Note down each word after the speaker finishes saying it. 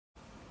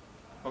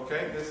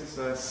Okay, this is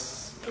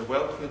a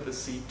weld filter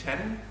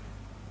C10.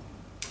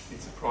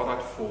 It's a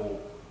product for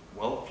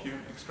weld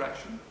fume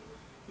extraction.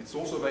 It's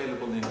also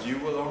available in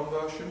dual alarm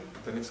version,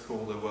 then it's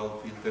called a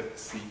weld filter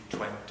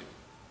C20.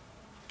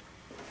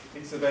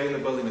 It's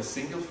available in a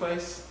single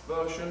phase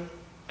version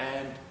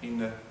and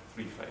in a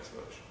three-phase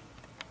version.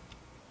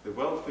 The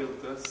weld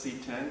filter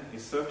C10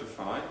 is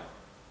certified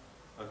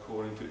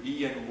according to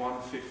EN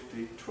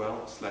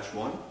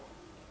 150-12/1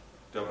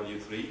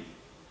 W3.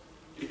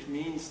 It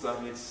means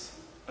that it's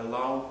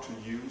allowed to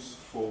use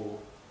for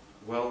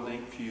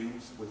welding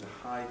fumes with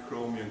a high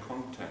chromium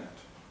content,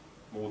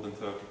 more than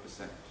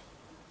 30%.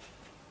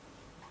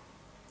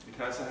 It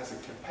has a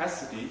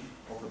capacity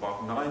of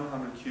about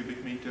 900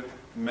 cubic meter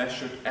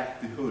measured at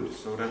the hood,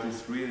 so that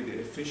is really the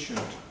efficient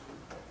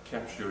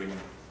capturing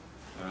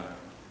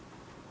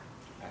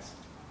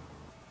capacity.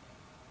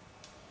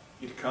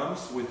 It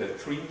comes with a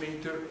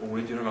 3-meter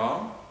original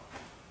arm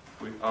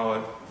with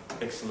our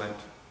excellent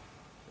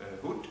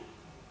hood.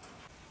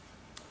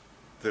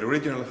 The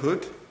original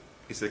hood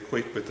is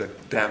equipped with a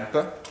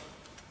damper.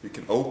 You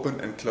can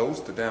open and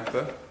close the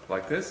damper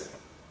like this,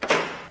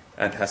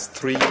 and has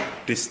 3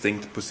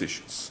 distinct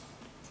positions.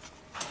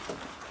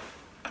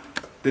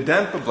 The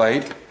damper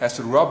blade has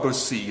a rubber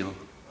seal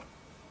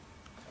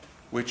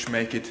which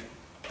make it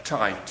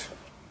tight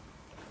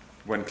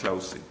when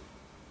closing.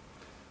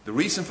 The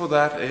reason for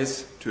that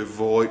is to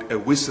avoid a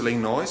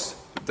whistling noise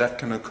that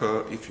can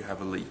occur if you have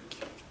a leak.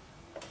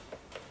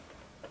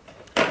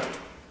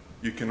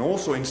 You can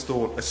also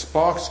install a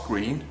spark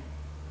screen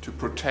to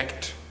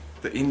protect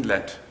the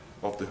inlet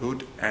of the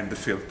hood and the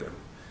filter.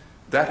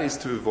 That is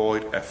to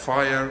avoid a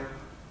fire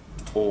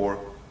or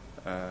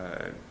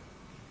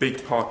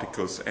big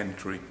particles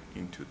entering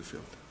into the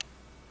filter.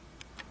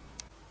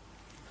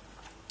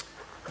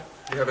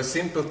 You have a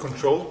simple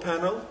control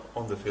panel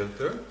on the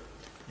filter.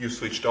 You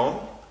switched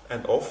on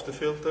and off the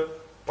filter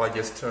by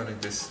just turning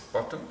this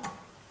button.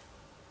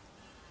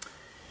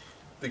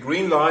 The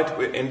green light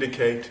will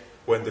indicate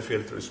when the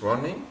filter is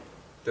running.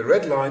 The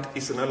red light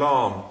is an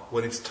alarm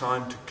when it's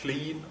time to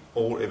clean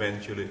or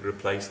eventually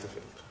replace the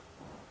filter.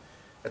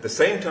 At the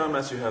same time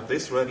as you have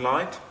this red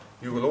light,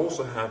 you will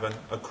also have an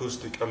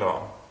acoustic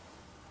alarm.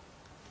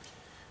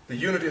 The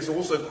unit is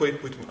also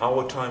equipped with an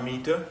hour time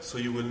meter, so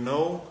you will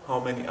know how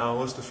many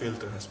hours the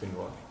filter has been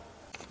running.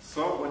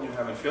 So when you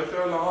have a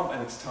filter alarm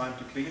and it's time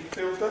to clean the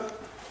filter,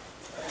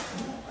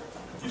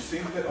 you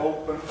simply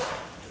open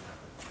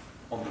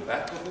on the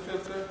back of the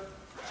filter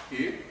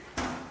here.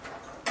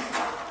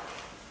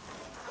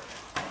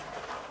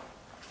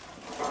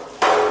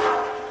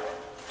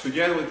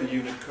 Together with the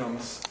unit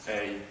comes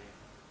a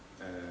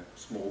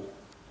small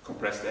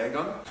compressed air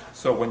gun.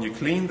 So when you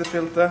clean the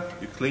filter,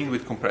 you clean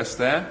with compressed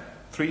air,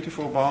 3 to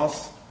 4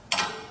 bars,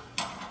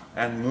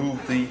 and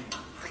move the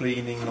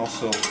cleaning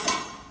nozzle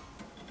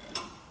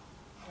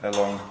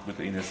along with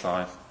the inner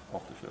side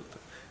of the filter.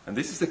 And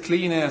this is the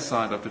clean air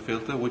side of the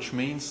filter, which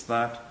means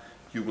that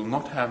you will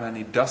not have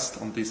any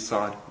dust on this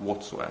side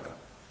whatsoever.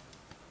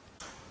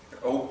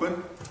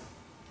 Open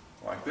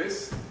like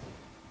this.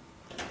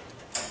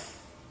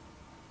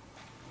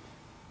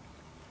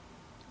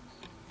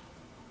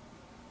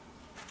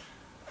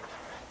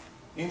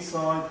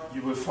 Inside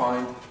you will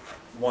find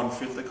one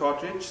filter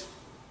cartridge.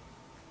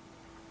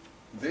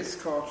 This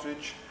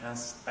cartridge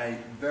has a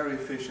very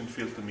efficient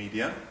filter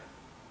media.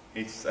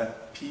 It's a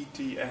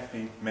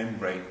PTFE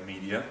membrane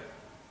media,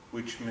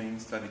 which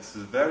means that it's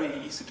very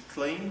easy to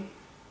clean,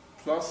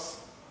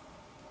 plus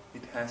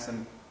it has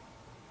an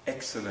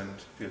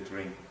excellent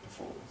filtering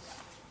performance.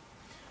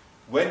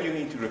 When you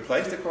need to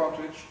replace the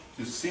cartridge,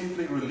 you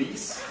simply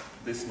release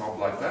this knob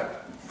like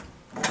that.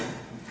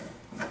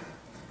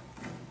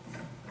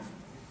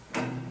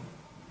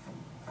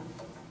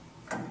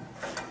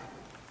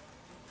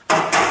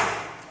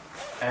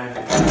 And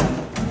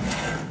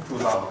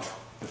pull out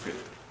the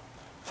filter.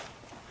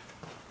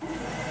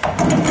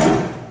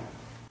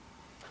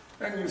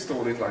 And you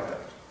install it like that.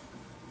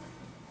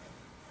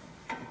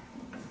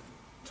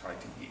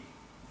 Tighten here.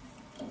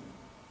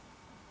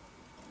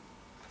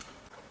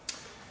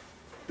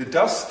 The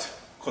dust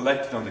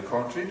collected on the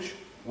cartridge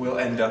will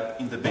end up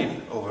in the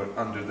bin over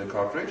under the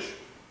cartridge.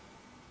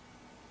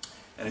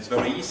 And it's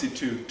very easy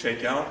to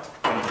take out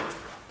the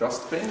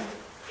dust bin.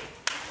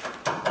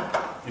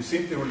 You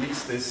simply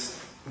release this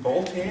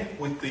bolt here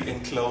with the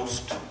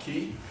enclosed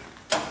key.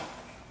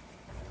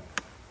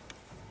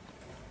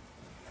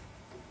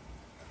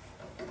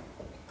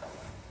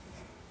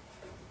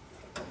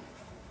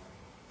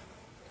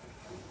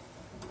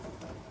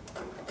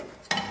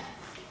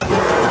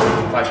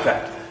 Like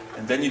that.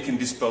 And then you can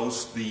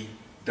dispose the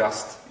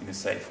dust in a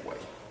safe way.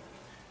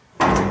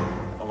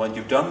 And when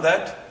you've done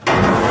that,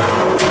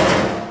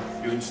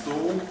 you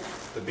install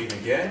the bin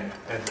again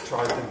and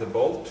tighten the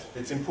bolt.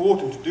 It's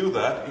important to do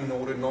that in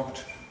order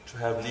not to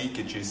have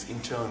leakages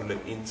internally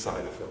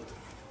inside the filter.